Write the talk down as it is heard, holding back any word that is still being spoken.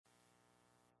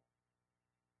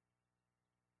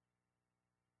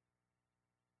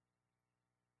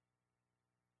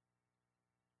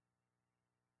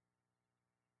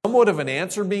somewhat of an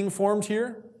answer being formed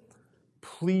here,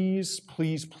 please,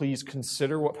 please, please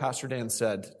consider what Pastor Dan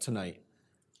said tonight,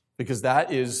 because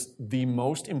that is the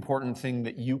most important thing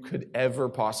that you could ever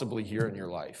possibly hear in your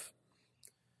life.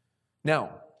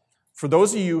 Now, for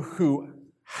those of you who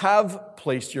have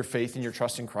placed your faith and your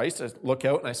trust in Christ, I look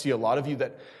out and I see a lot of you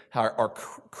that are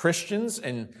Christians,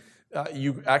 and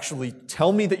you actually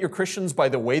tell me that you're Christians by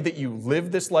the way that you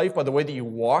live this life, by the way that you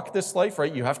walk this life,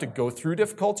 right? You have to go through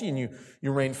difficulty and you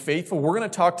remain faithful. We're going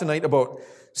to talk tonight about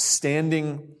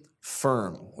standing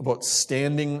firm,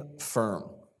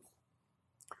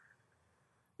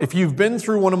 If you've been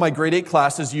through one of my grade 8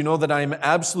 classes, you know that I'm an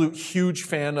absolute huge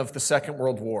fan of the Second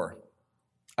World War.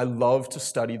 I love to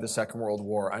study the Second World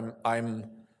War.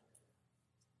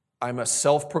 I'm a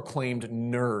self-proclaimed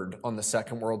nerd on the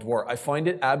Second World War. I find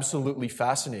it absolutely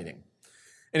fascinating.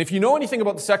 And if you know anything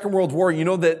about the Second World War, you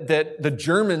know that the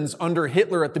Germans under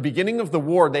Hitler at the beginning of the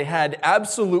war, they had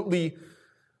absolutely,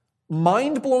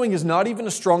 mind-blowing is not even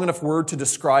a strong enough word to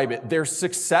describe it. Their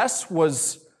success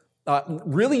was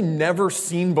really never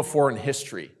seen before in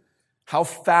history. How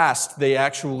fast they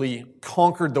actually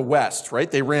conquered the West,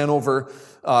 right? They ran over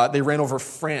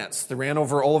France. They ran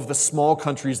over all of the small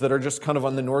countries that are just kind of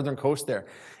on the northern coast there.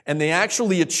 And they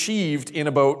actually achieved in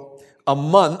about a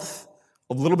month,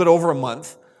 a little bit over a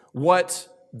month, what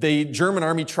the German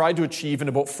army tried to achieve in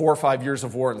about 4 or 5 years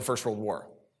of war in the First World War.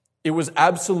 It was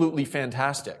absolutely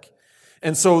fantastic.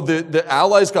 And so the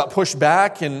Allies got pushed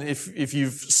back, and if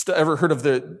you've ever heard of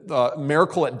the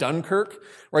miracle at Dunkirk,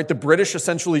 right, the British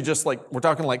essentially just we're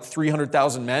talking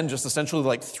 300,000 men, just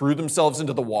essentially threw themselves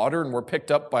into the water and were picked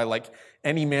up by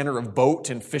any manner of boat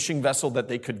and fishing vessel that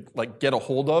they could get a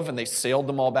hold of, and they sailed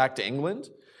them all back to England.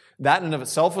 That in and of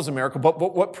itself was a miracle. But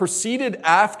what proceeded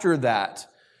after that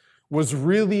was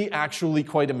really actually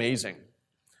quite amazing.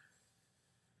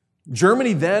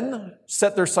 Germany then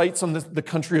set their sights on the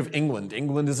country of England.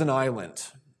 England is an island.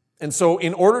 And so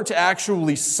in order to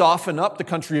actually soften up the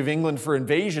country of England for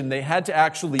invasion, they had to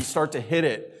actually start to hit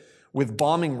it with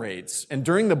bombing raids. And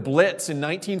during the Blitz in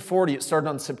 1940, it started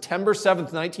on September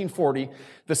 7th, 1940,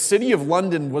 the city of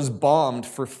London was bombed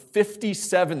for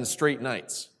 57 straight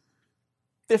nights.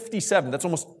 57. That's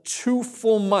almost 2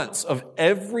 full months of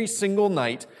every single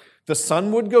night. The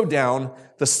sun would go down,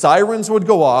 the sirens would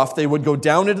go off, they would go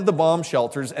down into the bomb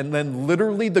shelters, and then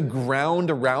literally the ground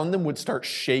around them would start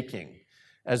shaking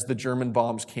as the German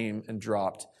bombs came and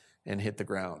dropped and hit the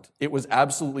ground. It was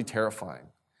absolutely terrifying.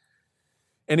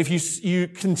 And if you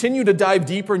continue to dive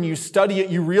deeper and you study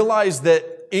it, you realize that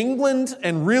England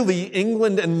and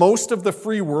most of the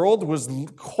free world was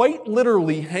quite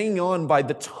literally hanging on by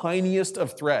the tiniest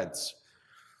of threads.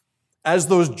 As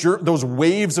those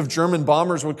waves of German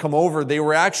bombers would come over, they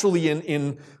were actually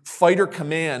in fighter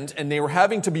command, and they were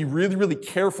having to be really, really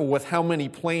careful with how many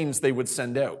planes they would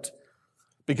send out.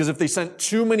 Because if they sent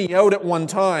too many out at one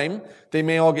time, they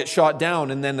may all get shot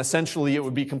down, and then essentially it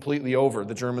would be completely over.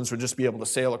 The Germans would just be able to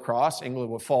sail across,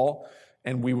 England would fall,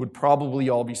 and we would probably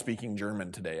all be speaking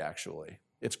German today, actually.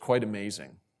 It's quite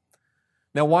amazing.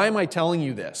 Now, why am I telling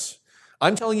you this?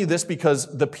 I'm telling you this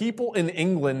because the people in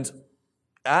England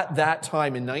at that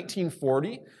time in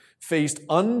 1940 faced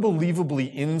unbelievably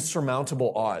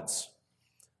insurmountable odds.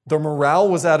 Their morale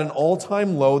was at an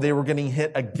all-time low. They were getting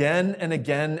hit again and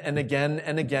again and again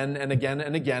and again and again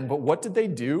and again. But what did they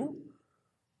do?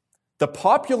 The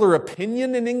popular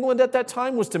opinion in England at that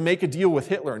time was to make a deal with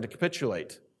Hitler and to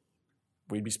capitulate.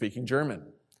 We'd be speaking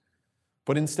German.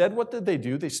 But instead, what did they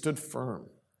do? They stood firm.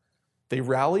 They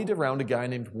rallied around a guy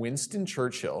named Winston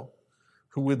Churchill,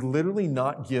 who would literally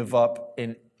not give up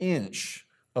an inch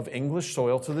of English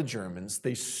soil to the Germans.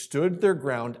 They stood their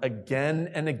ground again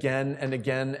and again and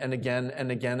again and again and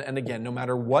again and again. No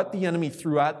matter what the enemy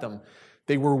threw at them,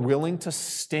 they were willing to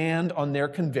stand on their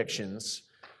convictions,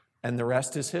 and the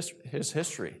rest is his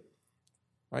history.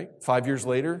 Right? 5 years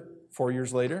later, 4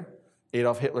 years later,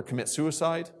 Adolf Hitler commits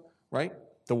suicide, right?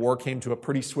 The war came to a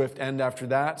pretty swift end after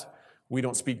that. We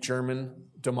don't speak German.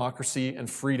 Democracy and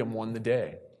freedom won the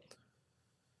day.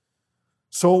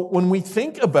 So when we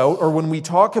think about, or when we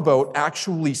talk about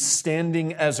actually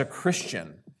standing as a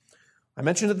Christian, I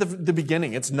mentioned at the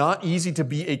beginning, it's not easy to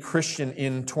be a Christian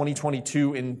in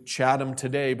 2022 in Chatham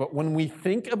today, but when we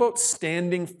think about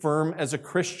standing firm as a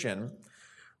Christian,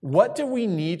 what do we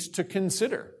need to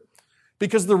consider?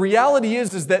 Because the reality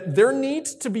is that there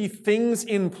needs to be things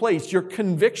in place. Your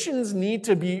convictions need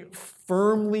to be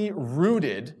firmly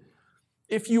rooted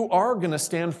if you are going to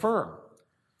stand firm.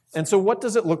 And so what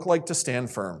does it look like to stand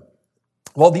firm?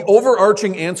 Well, the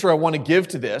overarching answer I want to give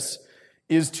to this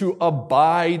is to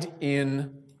abide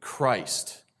in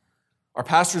Christ. Our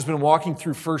pastor's been walking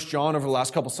through 1 John over the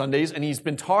last couple Sundays, and he's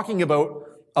been talking about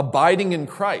abiding in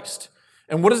Christ.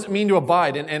 And what does it mean to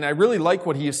abide? And I really like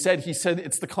what he has said. He said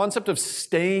it's the concept of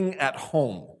staying at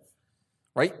home,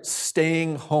 right?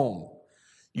 Staying home.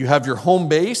 You have your home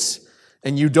base,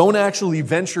 and you don't actually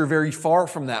venture very far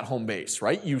from that home base,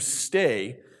 right? You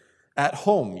stay at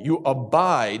home. You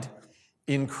abide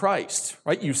in Christ,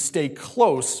 right? You stay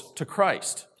close to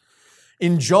Christ.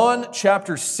 In John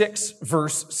chapter 6,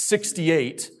 verse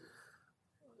 68,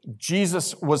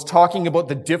 Jesus was talking about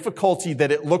the difficulty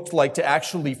that it looked like to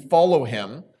actually follow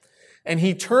him. And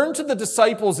he turned to the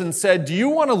disciples and said, do you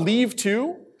want to leave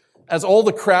too? As all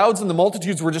the crowds and the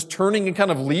multitudes were just turning and kind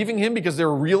of leaving him because they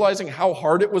were realizing how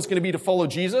hard it was going to be to follow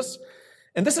Jesus.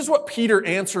 And this is what Peter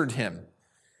answered him.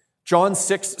 John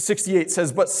 6:68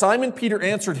 says, but Simon Peter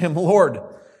answered him, Lord,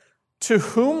 to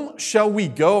whom shall we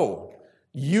go?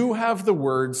 You have the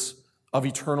words of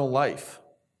eternal life.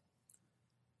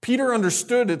 Peter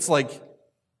understood it's like,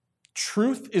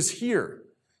 truth is here.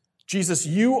 Jesus,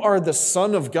 you are the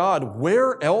Son of God.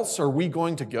 Where else are we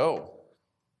going to go?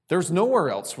 There's nowhere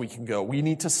else we can go. We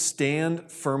need to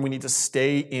stand firm. We need to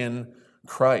stay in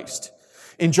Christ.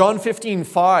 In John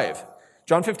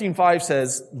 15:5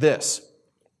 says this.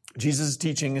 Jesus is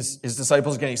teaching his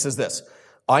disciples again. He says this,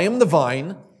 I am the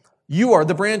vine, you are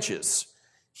the branches.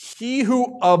 He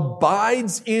who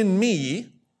abides in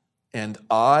me and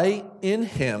I in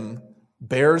him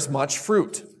bears much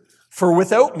fruit. For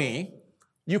without me,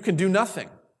 you can do nothing,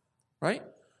 right?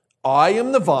 I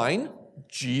am the vine.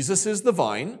 Jesus is the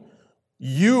vine.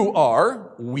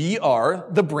 We are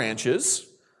the branches.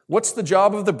 What's the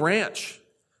job of the branch?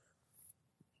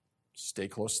 Stay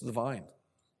close to the vine,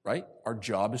 right? Our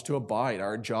job is to abide.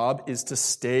 Our job is to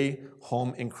stay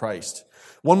home in Christ.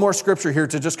 One more scripture here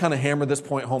to just kind of hammer this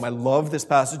point home. I love this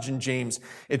passage in James.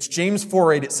 It's James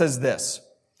 4:8. It says this,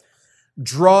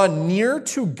 draw near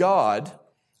to God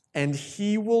and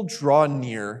he will draw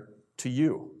near to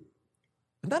you.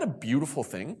 Isn't that a beautiful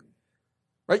thing?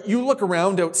 Right? You look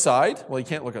around outside. Well, you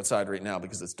can't look outside right now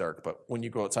because it's dark, but when you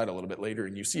go outside a little bit later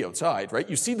and you see outside, right?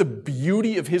 You see the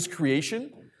beauty of his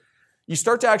creation. You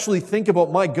start to actually think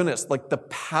about, my goodness, like the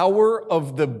power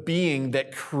of the being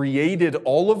that created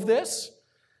all of this.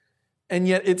 And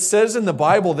yet it says in the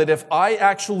Bible that if I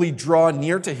actually draw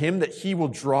near to him, that he will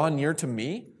draw near to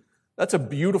me. That's a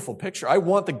beautiful picture. I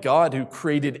want the God who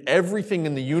created everything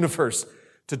in the universe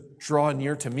to draw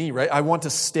near to me, right? I want to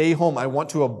stay home. I want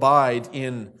to abide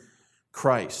in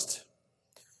Christ.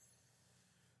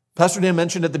 Pastor Dan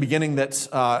mentioned at the beginning that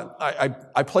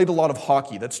I played a lot of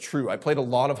hockey. That's true. I played a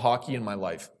lot of hockey in my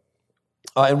life.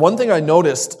 And one thing I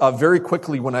noticed very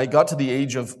quickly when I got to the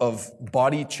age of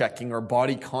body checking or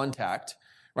body contact,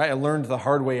 right? I learned the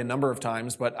hard way a number of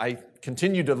times, but I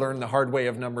continue to learn the hard way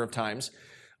a number of times,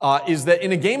 is that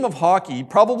in a game of hockey,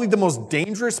 probably the most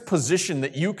dangerous position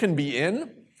that you can be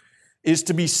in is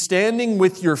to be standing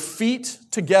with your feet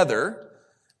together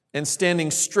and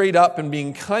standing straight up and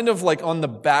being kind of like on the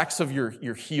backs of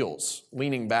your heels,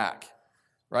 leaning back,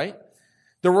 right?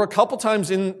 There were a couple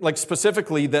times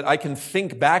specifically that I can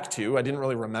think back to. I didn't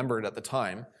really remember it at the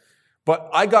time.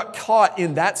 But I got caught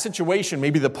in that situation.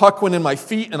 Maybe the puck went in my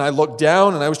feet and I looked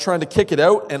down and I was trying to kick it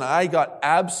out and I got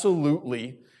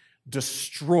absolutely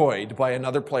destroyed by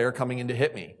another player coming in to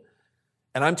hit me.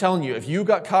 And I'm telling you, if you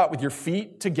got caught with your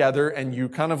feet together and you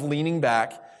kind of leaning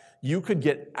back, you could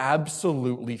get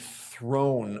absolutely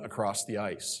thrown across the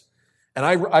ice. And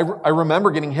I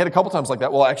remember getting hit a couple times like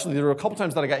that. Well, actually, there were a couple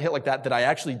times that I got hit like that I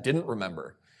actually didn't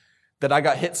remember. That I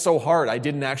got hit so hard, I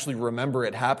didn't actually remember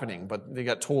it happening. But they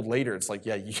got told later, it's like,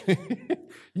 yeah,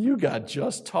 you got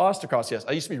just tossed across the ice.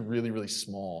 I used to be really, really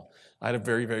small. I had a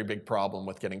very, very big problem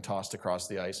with getting tossed across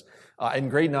the ice. In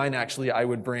grade 9, actually, I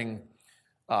would bring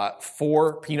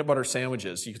 4 peanut butter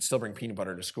sandwiches. You could still bring peanut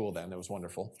butter to school then. That was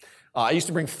wonderful. I used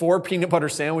to bring 4 peanut butter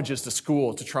sandwiches to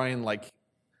school to try and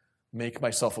make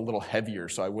myself a little heavier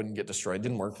so I wouldn't get destroyed. It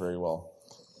didn't work very well.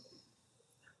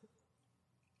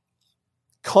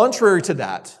 Contrary to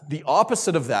that, the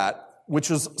opposite of that, which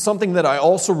was something that I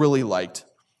also really liked,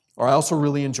 or I also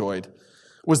really enjoyed,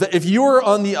 was that if you were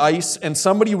on the ice and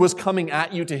somebody was coming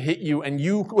at you to hit you and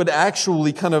you would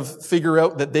actually kind of figure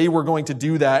out that they were going to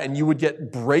do that and you would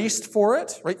get braced for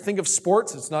it, right? Think of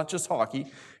sports. It's not just hockey.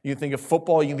 You can think of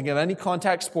football. You can think of any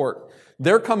contact sport.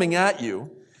 They're coming at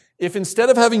you. If instead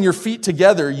of having your feet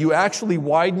together, you actually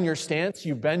widen your stance,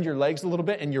 you bend your legs a little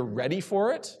bit and you're ready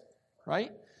for it,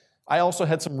 right? I also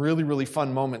had some really, really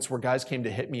fun moments where guys came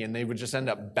to hit me and they would just end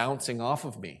up bouncing off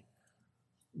of me.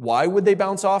 Why would they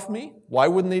bounce off me? Why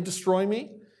wouldn't they destroy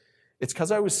me? It's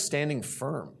because I was standing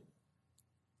firm,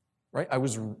 right? I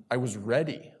was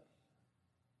ready.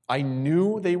 I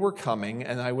knew they were coming,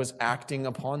 and I was acting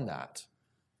upon that.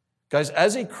 Guys,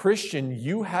 as a Christian,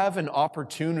 you have an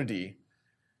opportunity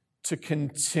to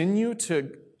continue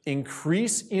to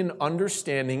increase in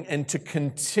understanding and to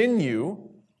continue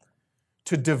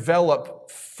to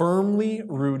develop firmly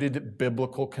rooted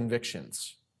biblical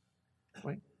convictions.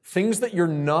 Right? Things that you're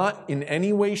not in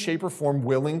any way, shape, or form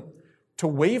willing to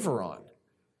waver on.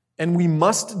 And we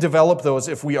must develop those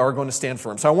if we are going to stand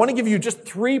firm. So I want to give you just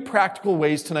 3 practical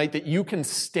ways tonight that you can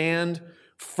stand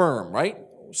firm, right?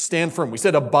 Stand firm. We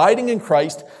said abiding in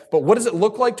Christ, but what does it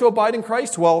look like to abide in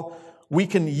Christ? Well, we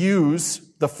can use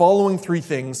the following 3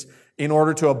 things in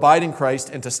order to abide in Christ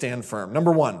and to stand firm.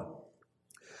 Number 1,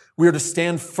 we are to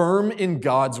stand firm in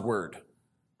God's word.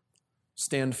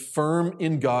 Stand firm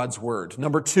in God's word.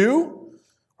 Number 2,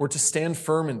 we're to stand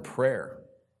firm in prayer.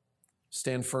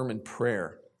 Stand firm in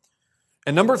prayer.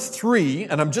 And number 3,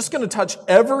 and I'm just going to touch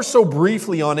ever so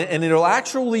briefly on it, and it'll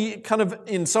actually kind of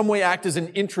in some way act as an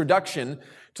introduction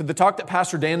to the talk that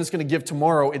Pastor Dan is going to give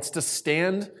tomorrow. It's to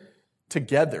stand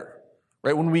together,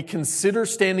 right? When we consider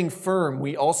standing firm,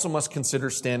 we also must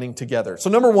consider standing together. So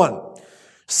number 1,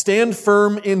 stand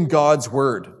firm in God's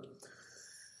word.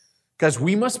 Guys,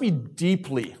 we must be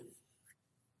deeply,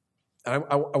 and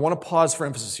I want to pause for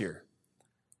emphasis here.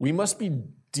 We must be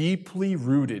deeply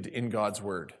rooted in God's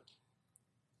word.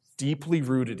 Deeply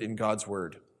rooted in God's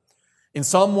word. In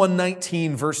Psalm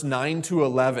 119, verse 9 to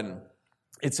 11,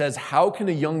 it says, "How can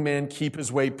a young man keep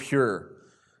his way pure?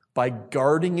 By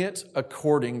guarding it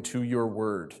according to your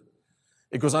word."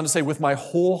 It goes on to say, "With my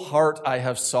whole heart I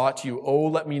have sought you. Oh,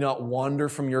 let me not wander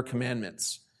from your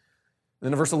commandments." And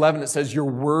then in verse 11 it says, "Your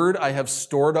word I have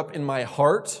stored up in my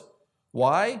heart."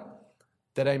 Why?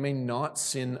 "That I may not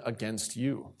sin against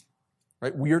you."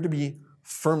 Right? We are to be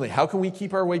firmly. How can we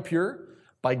keep our way pure?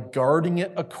 By guarding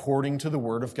it according to the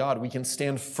word of God. We can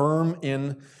stand firm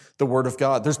in the word of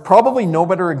God. There's probably no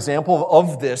better example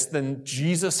of this than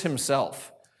Jesus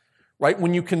himself. Right?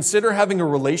 When you consider having a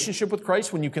relationship with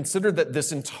Christ, when you consider that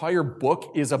this entire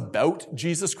book is about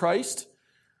Jesus Christ,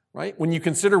 right? When you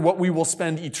consider what we will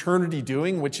spend eternity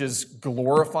doing, which is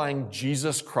glorifying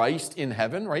Jesus Christ in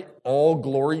heaven, right? All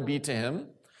glory be to him.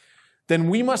 Then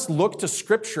we must look to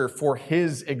Scripture for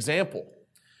his example.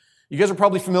 You guys are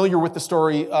probably familiar with the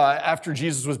story after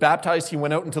Jesus was baptized, he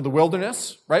went out into the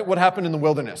wilderness, right? What happened in the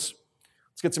wilderness?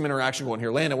 Let's get some interaction going here.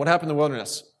 Landon, what happened in the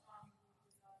wilderness?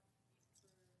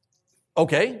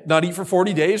 Okay, not eat for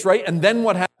 40 days, right? And then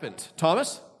what happened?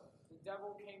 Thomas? The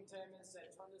devil came to him and said,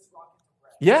 "Turn this rock into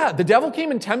bread." Yeah, the devil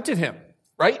came and tempted him,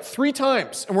 right? 3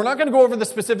 times. And we're not going to go over the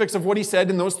specifics of what he said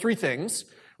in those 3 things,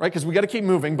 right? Because we got to keep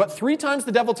moving. But 3 times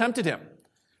the devil tempted him.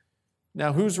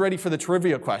 Now, who's ready for the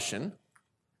trivia question?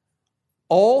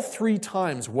 All 3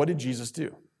 times, what did Jesus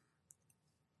do?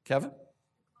 Kevin?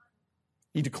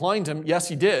 He declined him. Yes,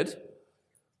 he did.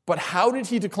 But how did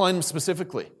he decline him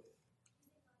specifically?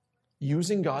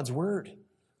 Using God's word.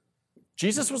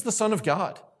 Jesus was the Son of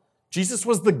God. Jesus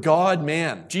was the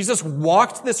God-man. Jesus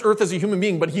walked this earth as a human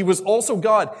being, but he was also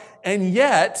God. And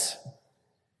yet,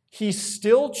 he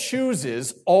still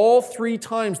chooses all 3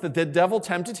 times that the devil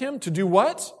tempted him to do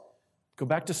what? Go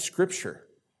back to Scripture.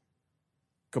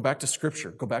 Go back to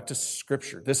Scripture. Go back to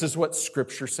Scripture. This is what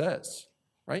Scripture says,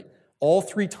 right? All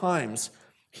 3 times,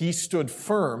 he stood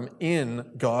firm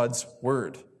in God's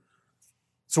word.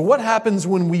 So what happens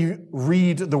when we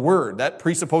read the word? That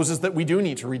presupposes that we do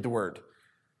need to read the word.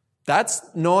 That's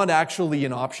not actually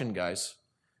an option, guys.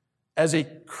 As a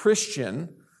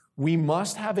Christian, we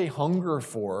must have a hunger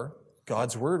for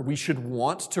God's word. We should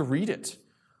want to read it.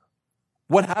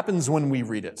 What happens when we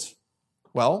read it?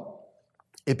 Well,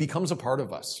 it becomes a part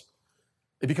of us.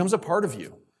 It becomes a part of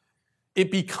you.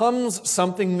 It becomes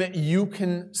something that you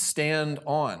can stand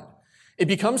on. It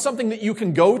becomes something that you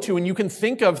can go to and you can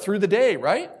think of through the day,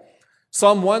 right?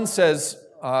 Psalm 1 says,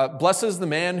 "Blessed is the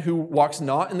man who walks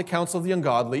not in the counsel of the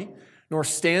ungodly, nor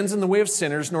stands in the way of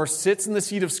sinners, nor sits in the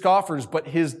seat of scoffers, but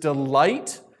his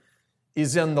delight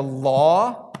is in the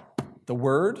law," the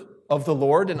word of the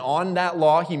Lord, "and on that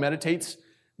law he meditates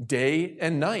day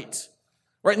and night."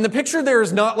 Right? And the picture there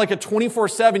is not like a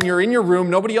 24/7, you're in your room,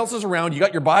 nobody else is around, you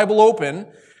got your Bible open.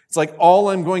 It's like all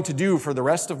I'm going to do for the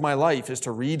rest of my life is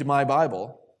to read my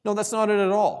Bible. No, that's not it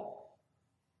at all.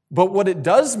 But what it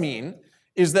does mean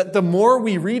is that the more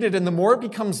we read it and the more it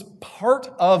becomes part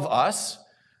of us,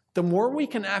 the more we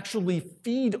can actually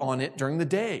feed on it during the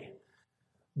day.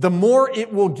 The more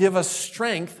it will give us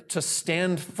strength to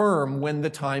stand firm when the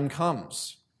time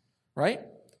comes. Right?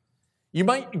 You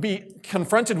might be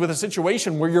confronted with a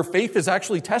situation where your faith is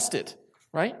actually tested,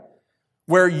 right?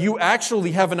 Where you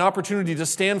actually have an opportunity to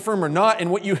stand firm or not, and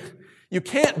what you You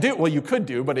can't do, well, you could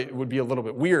do, but it would be a little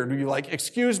bit weird. You'd be like,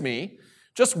 excuse me,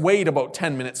 just wait about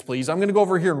 10 minutes, please. I'm going to go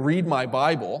over here and read my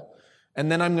Bible,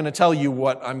 and then I'm going to tell you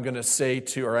what I'm going to say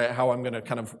to, or how I'm going to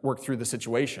kind of work through the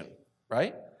situation,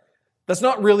 right? That's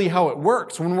not really how it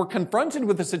works. When we're confronted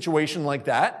with a situation like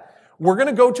that, we're going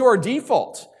to go to our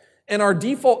default. And our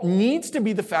default needs to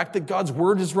be the fact that God's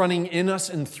word is running in us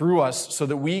and through us so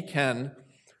that we can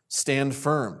stand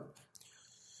firm.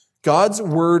 God's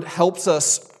word helps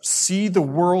us see the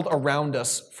world around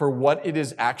us for what it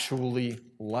is actually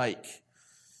like.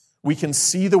 We can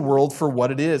see the world for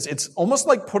what it is. It's almost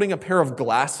like putting a pair of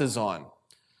glasses on.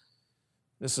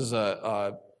 This is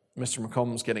a Mr.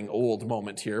 McComb's getting old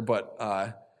moment here, but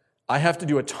I have to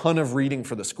do a ton of reading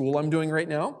for the school I'm doing right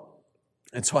now.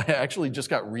 And so I actually just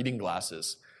got reading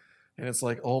glasses. And it's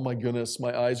like, oh my goodness,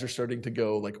 my eyes are starting to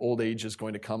go, like old age is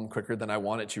going to come quicker than I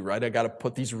want it to, right? I got to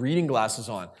put these reading glasses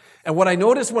on. And what I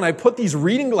noticed when I put these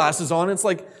reading glasses on, it's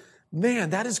like,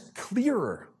 man, that is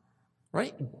clearer,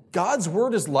 right? God's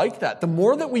word is like that. The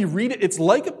more that we read it, it's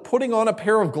like putting on a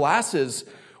pair of glasses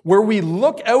where we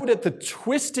look out at the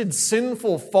twisted,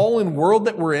 sinful, fallen world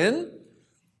that we're in,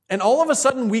 and all of a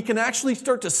sudden we can actually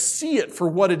start to see it for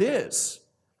what it is.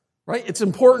 Right? It's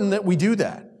important that we do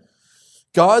that.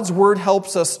 God's word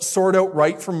helps us sort out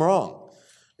right from wrong.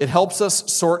 It helps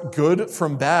us sort good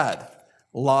from bad,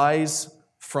 lies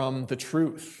from the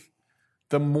truth.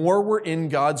 The more we're in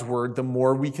God's word, the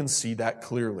more we can see that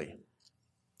clearly.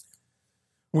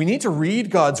 We need to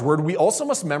read God's word. We also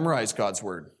must memorize God's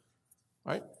word.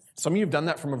 Right? Some of you have done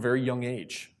that from a very young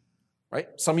age. Right?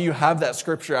 Some of you have that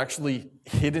scripture actually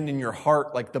hidden in your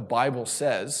heart like the Bible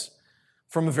says,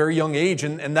 from a very young age,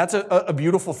 and that's a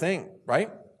beautiful thing, right?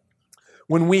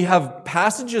 When we have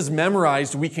passages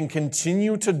memorized, we can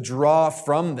continue to draw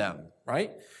from them,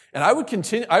 right? And I would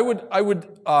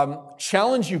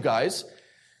challenge you guys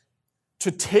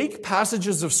to take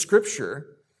passages of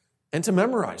Scripture and to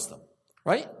memorize them,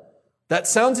 right? That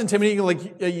sounds intimidating,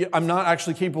 like I'm not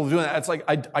actually capable of doing that. It's like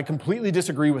I completely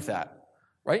disagree with that,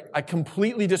 right? I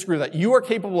completely disagree with that. You are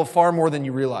capable of far more than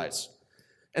you realize.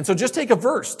 And so just take a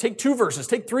verse, take 2 verses,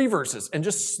 take 3 verses, and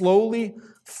just slowly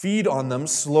feed on them,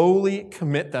 slowly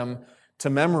commit them to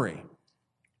memory.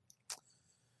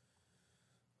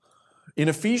 In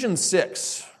Ephesians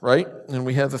 6, right, and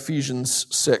we have Ephesians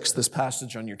 6, this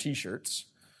passage on your t-shirts,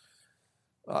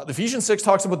 Ephesians 6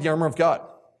 talks about the armor of God.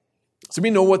 So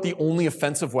we know what the only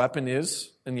offensive weapon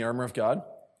is in the armor of God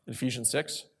in Ephesians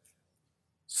 6?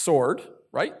 Sword,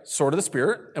 right? Sword of the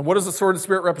Spirit. And what does the sword of the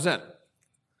Spirit represent?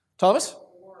 Thomas?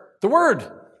 The Word.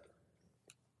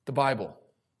 The Bible.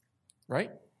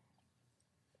 Right?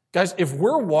 Guys, if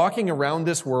we're walking around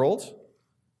this world,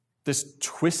 this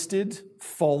twisted,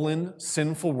 fallen,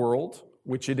 sinful world,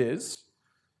 which it is,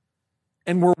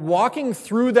 and we're walking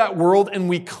through that world and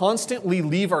we constantly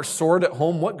leave our sword at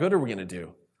home, what good are we going to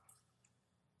do?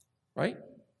 Right?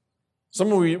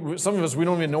 Some of us, we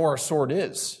don't even know where our sword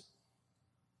is.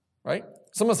 Right?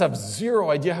 Some of us have zero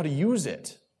idea how to use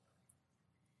it.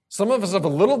 Some of us have a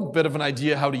little bit of an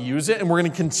idea how to use it, and we're going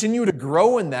to continue to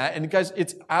grow in that. And guys,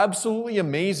 it's absolutely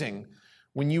amazing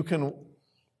when you can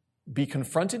be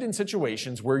confronted in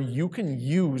situations where you can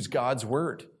use God's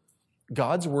word.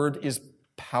 God's word is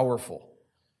powerful.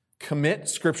 Commit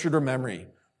Scripture to memory.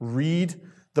 Read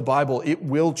the Bible. It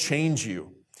will change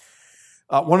you.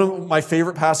 One of my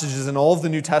favorite passages in all of the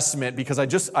New Testament, because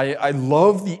I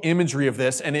love the imagery of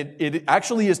this, and it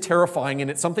actually is terrifying, and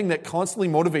it's something that constantly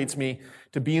motivates me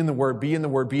to be in the Word, be in the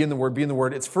Word, be in the Word, be in the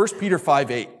Word. It's 1 Peter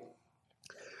 5:8. It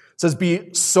says,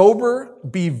 be sober,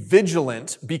 be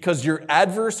vigilant, because your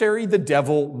adversary, the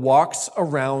devil, walks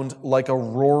around like a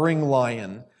roaring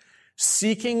lion,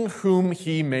 seeking whom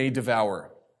he may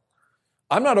devour.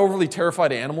 I'm not overly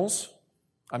terrified of animals.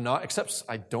 I'm not, except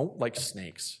I don't like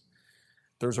snakes.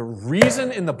 There's a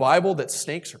reason in the Bible that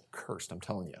snakes are cursed, I'm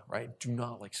telling you, right? Do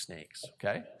not like snakes,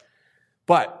 okay?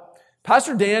 But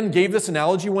Pastor Dan gave this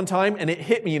analogy one time, and it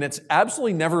hit me, and it's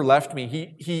absolutely never left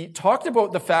me. He talked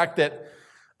about the fact that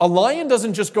a lion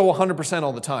doesn't just go 100%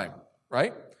 all the time,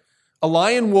 right? A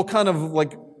lion will kind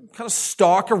of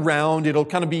stalk around. It'll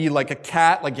kind of be like a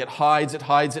cat, like it hides,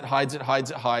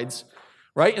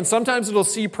 right? And sometimes it'll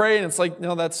see prey, and it's like, no,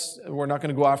 we're not going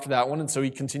to go after that one. And so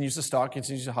he continues to stalk,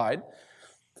 continues to hide.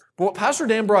 But what Pastor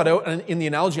Dan brought out in the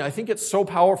analogy, I think it's so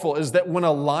powerful, is that when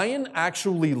a lion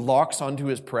actually locks onto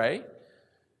his prey,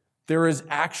 there is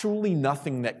actually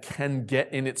nothing that can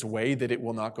get in its way that it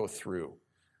will not go through.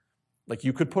 Like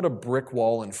you could put a brick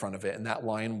wall in front of it, and that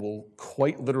lion will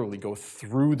quite literally go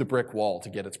through the brick wall to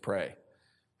get its prey,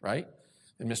 right?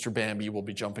 and Mr. Bambi will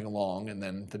be jumping along, and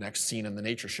then the next scene in the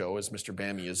nature show is Mr.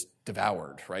 Bambi is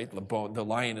devoured, right? The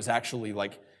lion is actually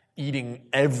like eating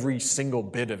every single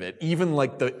bit of it, even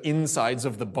like the insides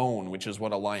of the bone, which is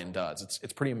what a lion does.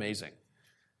 It's pretty amazing,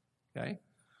 okay?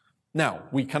 Now,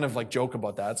 we kind of like joke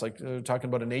about that. It's like talking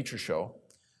about a nature show.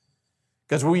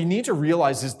 Because what we need to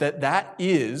realize is that that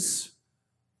is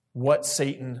what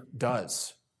Satan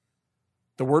does.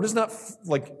 The word is not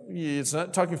like, it's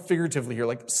not talking figuratively here.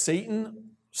 Like Satan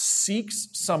seeks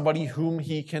somebody whom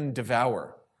he can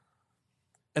devour.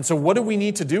 And so what do we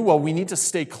need to do? Well, we need to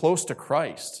stay close to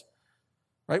Christ,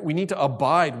 right? We need to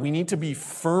abide. We need to be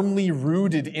firmly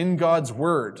rooted in God's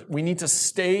word. We need to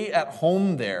stay at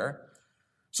home there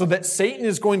so that Satan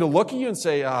is going to look at you and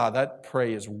say, that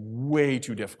prey is way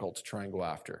too difficult to try and go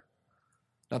after.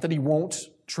 Not that he won't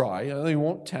try, he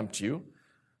won't tempt you,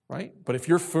 right? But if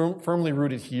you're firmly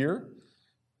rooted here,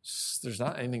 there's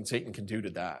not anything Satan can do to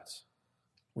that.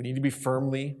 We need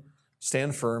to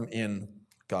stand firm in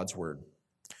God's word.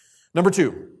 Number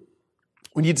 2,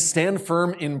 we need to stand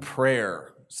firm in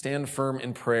prayer. Stand firm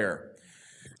in prayer.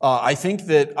 I think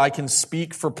that I can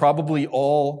speak for probably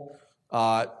all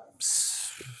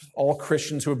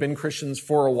Christians who have been Christians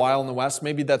for a while in the West.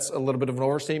 Maybe that's a little bit of an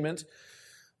overstatement.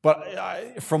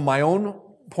 But from my own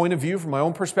point of view, from my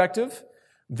own perspective,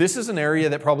 this is an area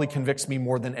that probably convicts me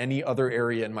more than any other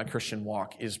area in my Christian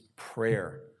walk is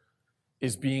prayer,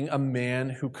 is being a man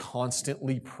who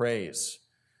constantly prays,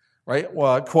 right?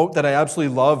 Well, a quote that I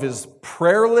absolutely love is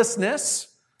prayerlessness,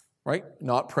 right?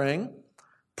 Not praying.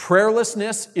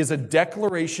 Prayerlessness is a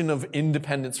declaration of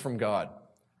independence from God.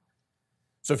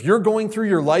 So if you're going through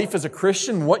your life as a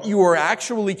Christian, what you are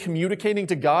actually communicating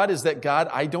to God is that, God,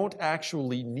 I don't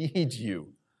actually need you.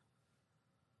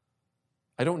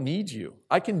 I don't need you.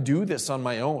 I can do this on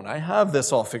my own. I have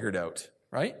this all figured out,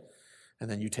 right? And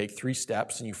then you take 3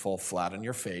 steps and you fall flat on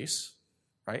your face,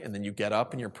 right? And then you get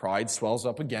up and your pride swells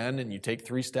up again and you take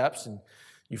 3 steps and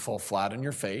you fall flat on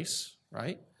your face,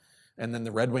 right? And then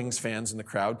the Red Wings fans in the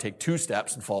crowd take 2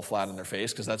 steps and fall flat on their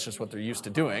face because that's just what they're used to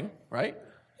doing, right?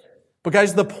 But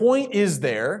guys, the point is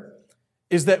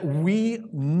that we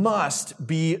must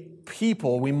be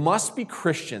people, we must be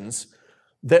Christians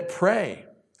that pray.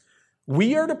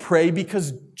 We are to pray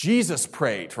because Jesus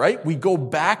prayed, right? We go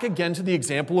back again to the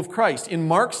example of Christ. In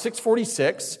Mark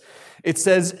 6:46, it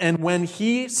says, "And when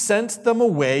he sent them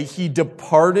away, he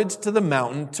departed to the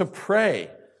mountain to pray."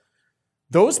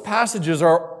 Those passages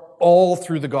are all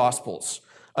through the Gospels.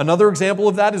 Another example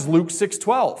of that is Luke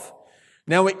 6:12.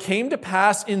 "Now it came to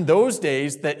pass in those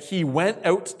days that he went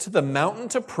out to the mountain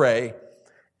to pray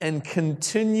and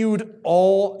continued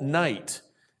all night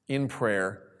in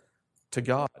prayer to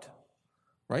God."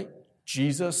 Right?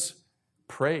 Jesus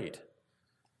prayed.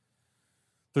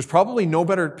 There's probably no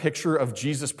better picture of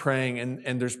Jesus praying,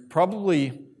 and there's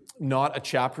probably not a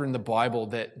chapter in the Bible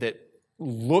that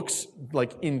looks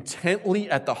like intently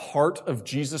at the heart of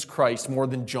Jesus Christ more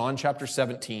than John chapter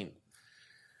 17.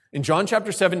 In John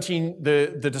chapter 17,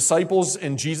 the disciples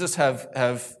and Jesus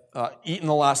have eaten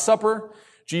the Last Supper.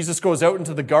 Jesus goes out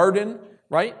into the garden,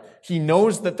 right? He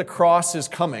knows that the cross is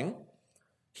coming.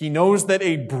 He knows that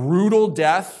a brutal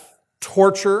death,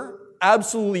 torture,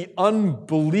 absolutely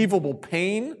unbelievable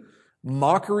pain,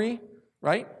 mockery,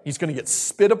 right? He's going to get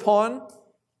spit upon.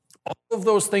 All of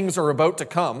those things are about to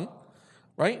come,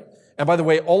 right? And by the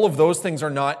way, all of those things are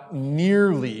not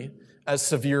nearly as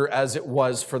severe as it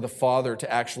was for the Father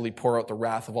to actually pour out the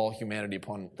wrath of all humanity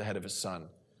upon the head of his Son,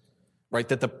 right?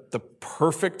 That the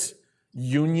perfect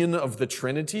union of the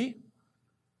Trinity,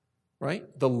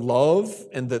 right? The love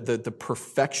and the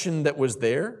perfection that was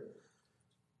there,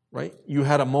 right? You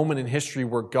had a moment in history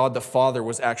where God the Father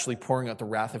was actually pouring out the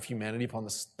wrath of humanity upon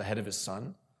the head of his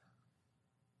Son.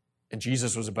 And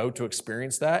Jesus was about to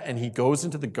experience that, and he goes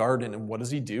into the garden, and what does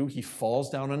he do? He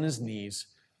falls down on his knees,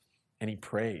 and he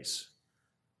prays.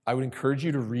 I would encourage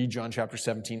you to read John chapter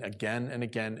 17 again and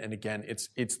again and again.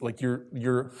 It's like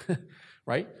you're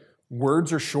right?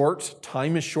 Words are short,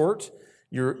 time is short.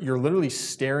 You're literally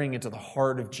staring into the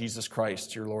heart of Jesus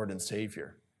Christ, your Lord and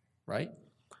Savior, right?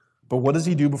 But what does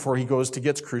he do before he goes to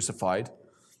get crucified?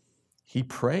 He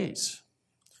prays.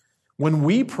 When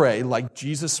we pray, like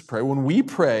Jesus prayed, when we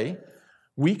pray,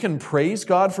 we can praise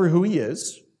God for who he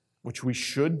is, which we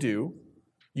should do.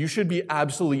 You should be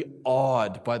absolutely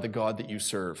awed by the God that you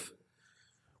serve.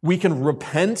 We can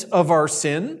repent of our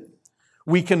sin.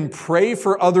 We can pray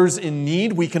for others in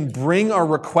need. We can bring our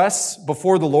requests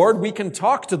before the Lord. We can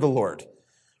talk to the Lord,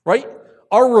 right?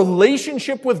 Our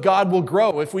relationship with God will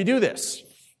grow if we do this.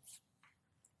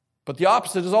 But the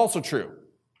opposite is also true,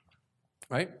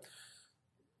 right?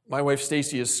 My wife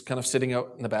Stacy is kind of sitting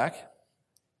out in the back,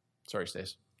 Sorry,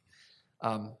 Stace.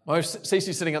 My wife,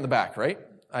 Stacey's sitting on the back, right?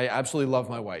 I absolutely love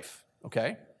my wife,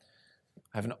 okay?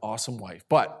 I have an awesome wife.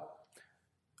 But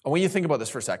I want you to think about this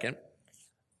for a second.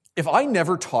 If I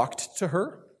never talked to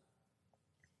her,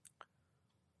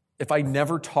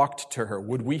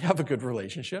 would we have a good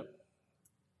relationship?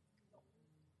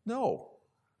 No,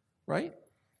 right?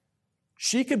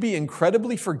 She could be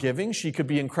incredibly forgiving. She could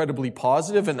be incredibly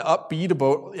positive and upbeat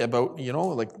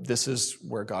about like, this is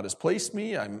where God has placed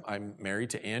me. I'm married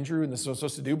to Andrew, and this is what I'm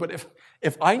supposed to do. But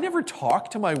if I never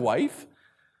talk to my wife,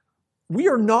 we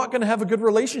are not going to have a good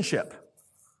relationship.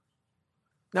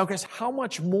 Now, guys, how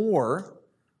much more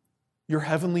your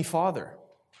Heavenly Father?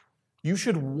 You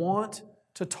should want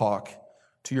to talk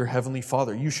to your Heavenly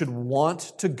Father. You should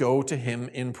want to go to Him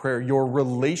in prayer. Your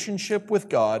relationship with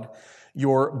God,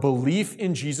 your belief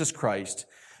in Jesus Christ,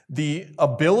 the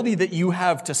ability that you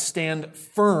have to stand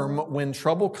firm when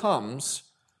trouble comes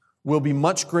will be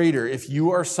much greater if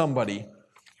you are somebody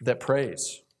that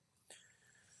prays.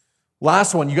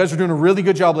 Last one. You guys are doing a really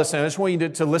good job listening. I just want you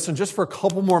to listen just for a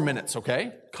couple more minutes,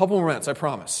 okay? A couple more minutes, I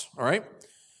promise, all right?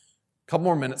 A couple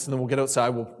more minutes, and then we'll get outside.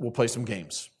 We'll play some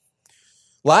games.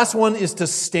 Last one is to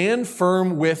stand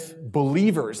firm with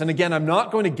believers. And again, I'm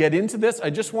not going to get into this. I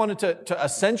just wanted to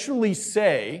essentially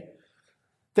say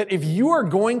that if you are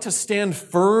going to stand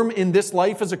firm in this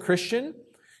life as a Christian,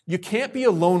 you can't be a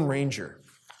lone ranger.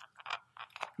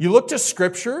 You look to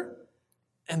Scripture,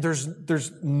 and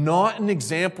there's not an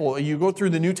example. You go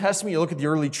through the New Testament, you look at the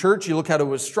early church, you look how it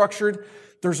was structured.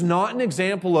 There's not an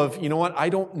example of, you know what, I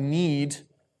don't need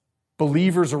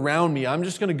believers around me. I'm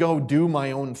just going to go do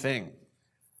my own thing.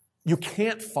 You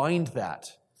can't find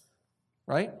that,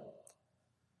 right?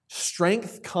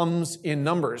 Strength comes in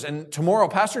numbers. And tomorrow,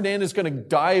 Pastor Dan is going to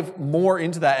dive more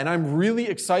into that. And I'm really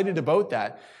excited about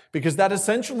that because that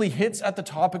essentially hits at the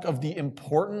topic of the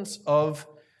importance of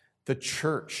the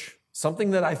church, something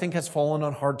that I think has fallen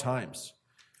on hard times.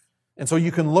 And so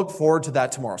you can look forward to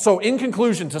that tomorrow. So in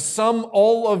conclusion, to sum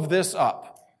all of this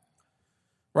up,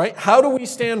 right? How do we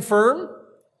stand firm?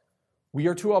 We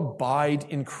are to abide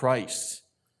in Christ.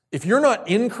 If you're not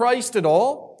in Christ at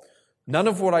all, none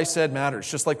of what I said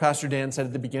matters, just like Pastor Dan said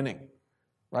at the beginning,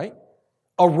 right?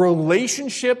 A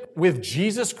relationship with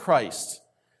Jesus Christ,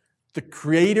 the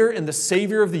Creator and the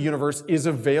Savior of the universe, is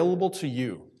available to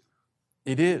you.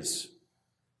 It is.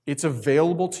 It's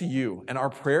available to you. And our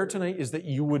prayer tonight is that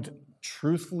you would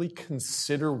truthfully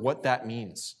consider what that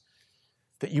means,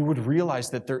 that you would realize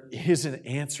that there is an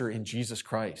answer in Jesus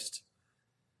Christ.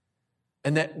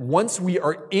 And that once we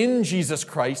are in Jesus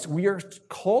Christ, we are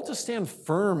called to stand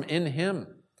firm in Him.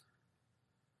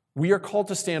 We are called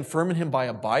to stand firm in Him by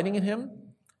abiding in Him.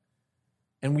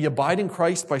 And we abide in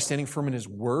Christ by standing firm in His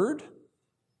Word,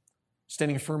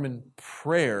 standing firm in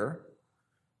prayer,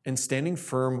 and standing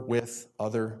firm with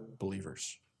other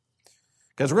believers.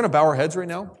 Guys, we're going to bow our heads right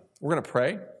now. We're going to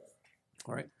pray.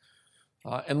 All right.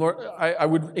 And Lord, I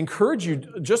would encourage you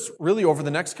just really over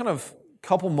the next kind of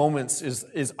couple moments is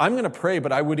I'm going to pray,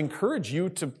 but I would encourage you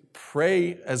to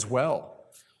pray as well,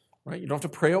 right? You don't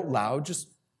have to pray out loud. Just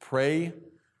pray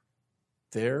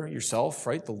there yourself,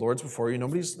 right? The Lord's before you.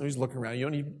 Nobody's looking around. You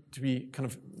don't need to be kind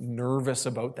of nervous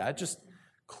about that. Just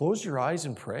close your eyes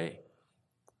and pray.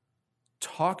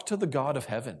 Talk to the God of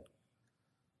heaven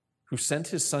who sent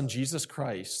His Son, Jesus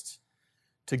Christ,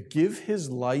 to give His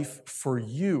life for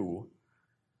you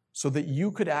so that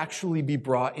you could actually be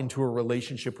brought into a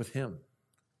relationship with Him.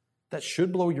 That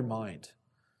should blow your mind.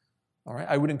 All right?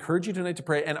 I would encourage you tonight to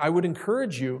pray, and I would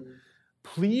encourage you,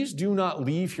 please do not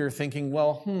leave here thinking,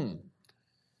 well,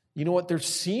 you know what, there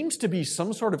seems to be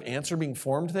some sort of answer being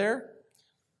formed there,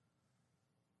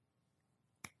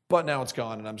 but now it's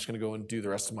gone, and I'm just going to go and do the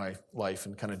rest of my life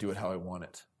and kind of do it how I want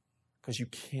it. Because you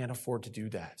can't afford to do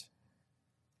that.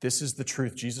 This is the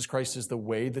truth. Jesus Christ is the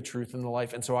way, the truth, and the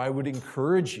life. And so I would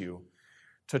encourage you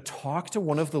to talk to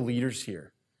one of the leaders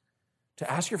here, to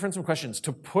ask your friends some questions,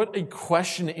 to put a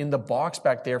question in the box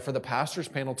back there for the pastor's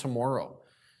panel tomorrow,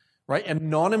 right?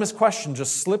 Anonymous question,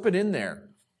 just slip it in there,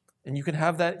 and you can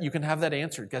have that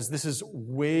answered, because this is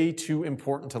way too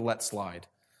important to let slide.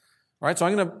 All right, so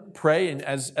I'm going to pray, and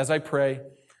as I pray,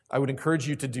 I would encourage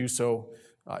you to do so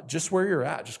just where you're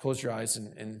at. Just close your eyes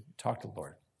and talk to the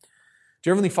Lord.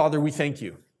 Dear Heavenly Father, we thank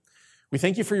you. We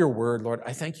thank you for your word, Lord.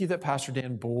 I thank you that Pastor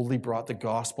Dan boldly brought the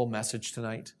gospel message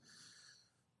tonight.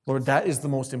 Lord, that is the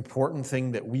most important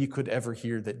thing that we could ever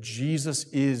hear, that Jesus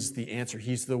is the answer.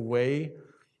 He's the way,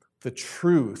 the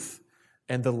truth,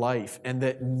 and the life, and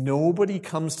that nobody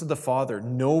comes to the Father,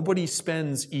 nobody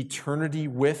spends eternity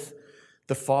with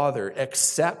the Father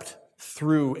except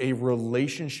through a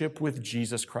relationship with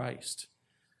Jesus Christ.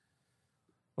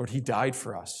 Lord, he died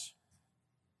for us.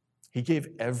 He gave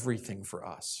everything for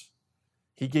us.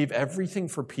 He gave everything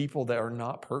for people that are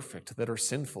not perfect, that are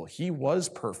sinful. He was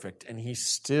perfect, and he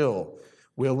still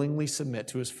willingly submit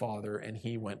to his Father, and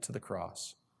he went to the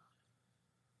cross.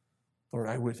 Lord,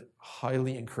 I would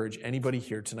highly encourage anybody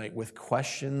here tonight with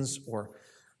questions or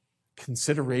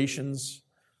considerations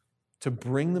to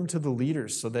bring them to the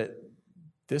leaders so that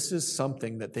this is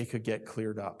something that they could get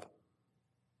cleared up.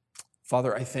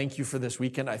 Father, I thank you for this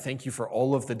weekend. I thank you for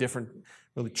all of the different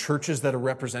churches that are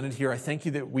represented here. I thank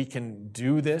you that we can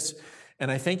do this.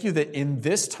 And I thank you that in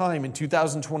this time, in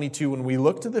 2022, when we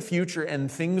look to the future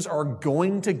and things are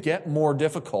going to get more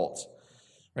difficult,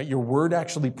 right? Your word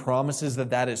actually promises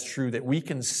that that is true, that we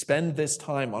can spend this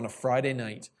time on a Friday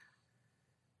night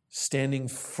standing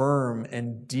firm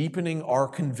and deepening our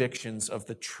convictions of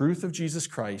the truth of Jesus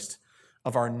Christ,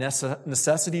 of our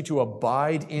necessity to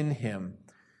abide in him,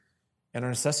 and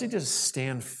our necessity to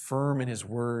stand firm in his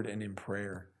word and in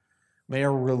prayer. May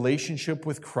our relationship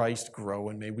with Christ grow,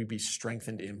 and may we be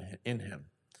strengthened in him.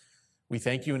 We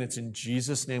thank you, and it's in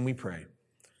Jesus' name we pray.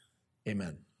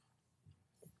 Amen.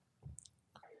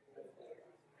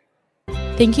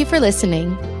 Thank you for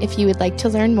listening. If you would like to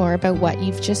learn more about what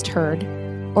you've just heard,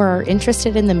 or are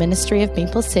interested in the ministry of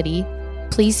Maple City,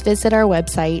 please visit our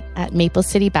website at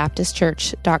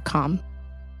maplecitybaptistchurch.com.